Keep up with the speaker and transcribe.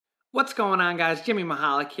What's going on, guys? Jimmy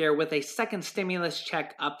Mahalik here with a second stimulus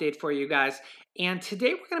check update for you guys. And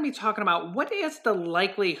today we're going to be talking about what is the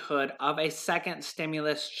likelihood of a second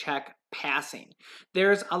stimulus check passing.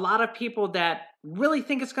 There's a lot of people that really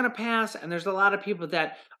think it's going to pass, and there's a lot of people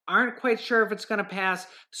that aren't quite sure if it's going to pass.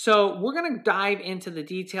 So we're going to dive into the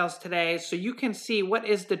details today so you can see what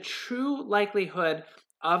is the true likelihood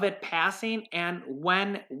of it passing and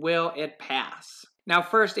when will it pass. Now,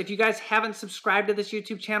 first, if you guys haven't subscribed to this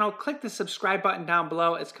YouTube channel, click the subscribe button down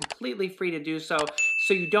below. It's completely free to do so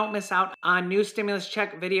you don't miss out on new stimulus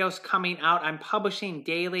check videos coming out. I'm publishing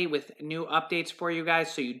daily with new updates for you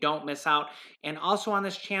guys so you don't miss out. And also on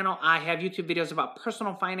this channel, I have YouTube videos about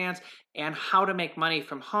personal finance and how to make money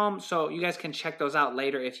from home, so you guys can check those out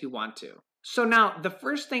later if you want to. So now, the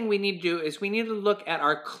first thing we need to do is we need to look at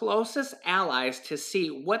our closest allies to see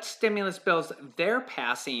what stimulus bills they're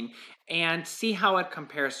passing and see how it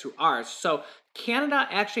compares to ours. So Canada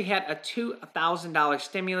actually had a $2,000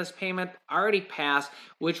 stimulus payment already passed,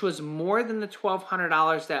 which was more than the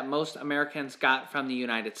 $1,200 that most Americans got from the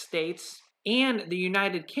United States. And the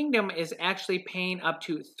United Kingdom is actually paying up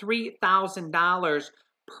to $3,000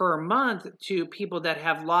 per month to people that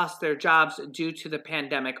have lost their jobs due to the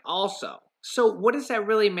pandemic also. So what does that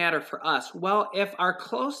really matter for us? Well, if our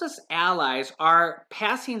closest allies are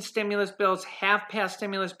passing stimulus bills, have passed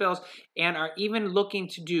stimulus bills, and are even looking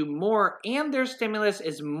to do more, and their stimulus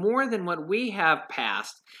is more than what we have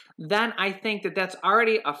passed, then I think that that's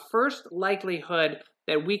already a first likelihood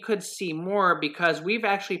that we could see more because we've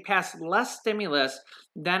actually passed less stimulus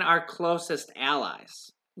than our closest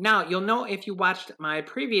allies. Now, you'll know if you watched my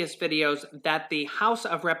previous videos that the House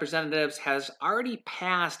of Representatives has already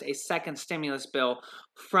passed a second stimulus bill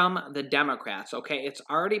from the Democrats, okay? It's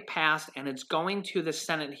already passed and it's going to the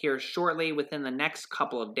Senate here shortly within the next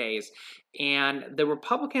couple of days. And the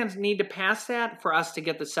Republicans need to pass that for us to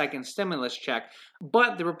get the second stimulus check.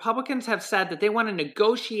 But the Republicans have said that they want to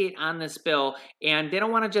negotiate on this bill and they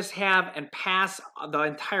don't want to just have and pass the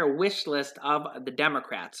entire wish list of the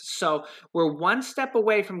Democrats. So we're one step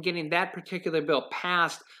away from getting that particular bill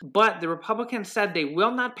passed, but the Republicans said they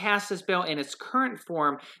will not pass this bill in its current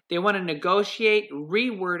form. They want to negotiate,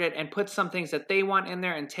 reword it, and put some things that they want in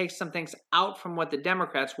there and take some things out from what the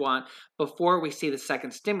Democrats want before we see the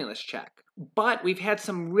second stimulus check. But we've had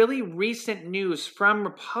some really recent news from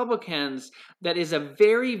Republicans that is a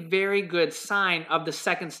very, very good sign of the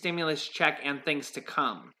second stimulus check and things to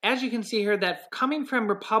come. As you can see here, that coming from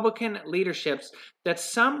Republican leaderships, that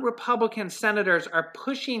some Republican senators are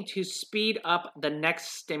pushing to speed up the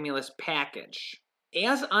next stimulus package.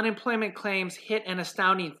 As unemployment claims hit an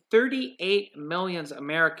astounding 38 million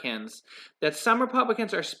Americans, that some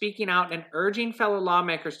Republicans are speaking out and urging fellow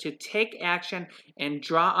lawmakers to take action and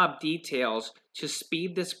draw up details to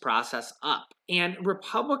speed this process up. And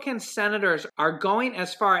Republican senators are going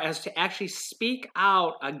as far as to actually speak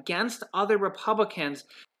out against other Republicans,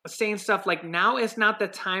 saying stuff like, now is not the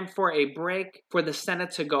time for a break, for the Senate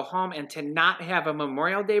to go home and to not have a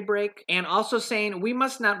Memorial Day break. And also saying, we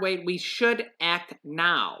must not wait, we should act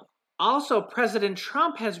now. Also, President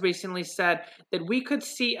Trump has recently said that we could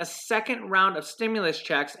see a second round of stimulus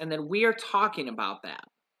checks and that we are talking about that.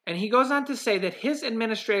 And he goes on to say that his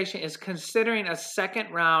administration is considering a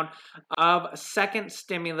second round of second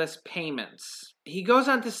stimulus payments. He goes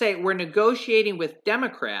on to say, we're negotiating with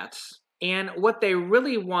Democrats, and what they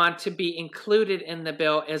really want to be included in the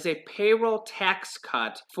bill is a payroll tax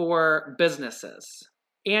cut for businesses.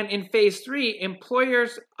 And in phase 3,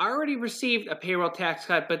 employers already received a payroll tax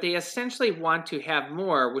cut, but they essentially want to have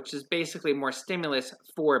more, which is basically more stimulus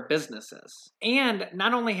for businesses. And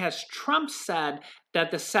not only has Trump said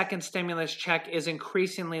that the second stimulus check is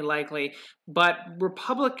increasingly likely, but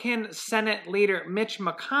Republican Senate leader Mitch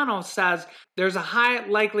McConnell says there's a high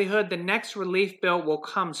likelihood the next relief bill will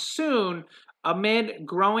come soon, amid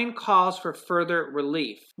growing calls for further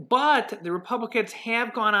relief. But the Republicans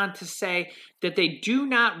have gone on to say that they do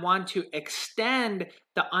not want to extend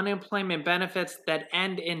the unemployment benefits that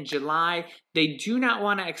end in July. They do not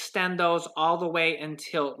want to extend those all the way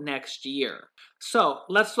until next year. So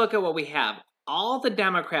let's look at what we have. All the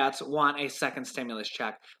Democrats want a second stimulus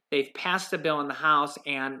check. They've passed a bill in the House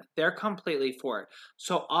and they're completely for it.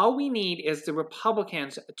 So all we need is the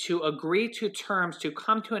Republicans to agree to terms to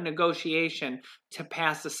come to a negotiation to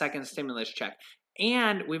pass the second stimulus check.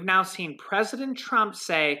 And we've now seen President Trump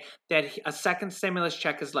say that a second stimulus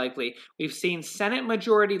check is likely. We've seen Senate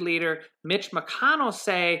Majority Leader Mitch McConnell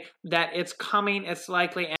say that it's coming, it's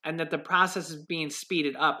likely, and that the process is being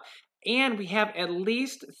speeded up. And we have at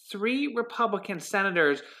least 3 Republican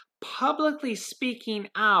senators publicly speaking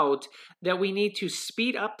out that we need to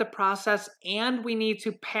speed up the process and we need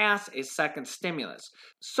to pass a second stimulus.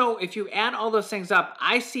 So if you add all those things up,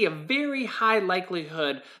 I see a very high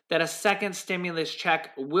likelihood that a second stimulus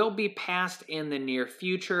check will be passed in the near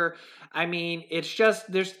future. I mean, it's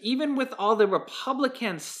just, there's even with all the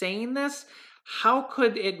Republicans saying this, how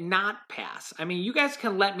could it not pass? I mean, you guys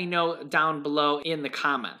can let me know down below in the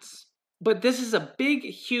comments. But this is a big,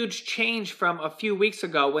 huge change from a few weeks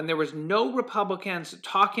ago when there was no Republicans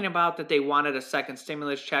talking about that they wanted a second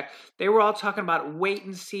stimulus check. They were all talking about wait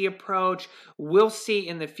and see approach. We'll see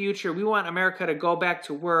in the future. We want America to go back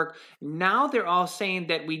to work. Now they're all saying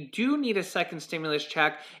that we do need a second stimulus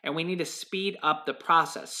check and we need to speed up the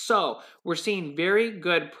process. So we're seeing very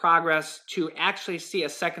good progress to actually see a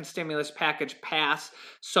second stimulus package pass.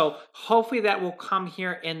 So hopefully that will come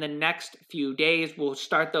here in the next few days. We'll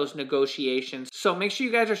start those negotiations. So make sure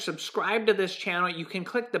you guys are subscribed to this channel. You can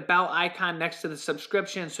click the bell icon next to the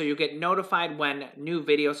subscription so you'll get notified when new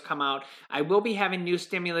videos come out. I will be having new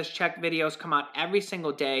stimulus check videos come out every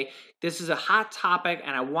single day. This is a hot topic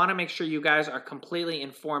and I want to make sure you guys are completely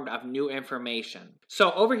informed of new information.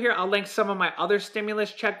 So over here, I'll link some of my other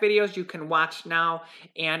stimulus check videos you can watch now.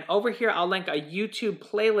 And over here, I'll link a YouTube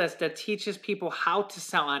playlist that teaches people how to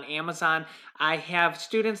sell on Amazon. I have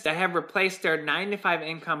students that have replaced their 9-to-5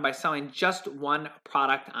 income by selling just one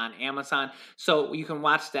product on Amazon. So you can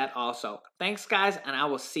watch that also. Thanks guys, and I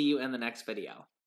will see you in the next video.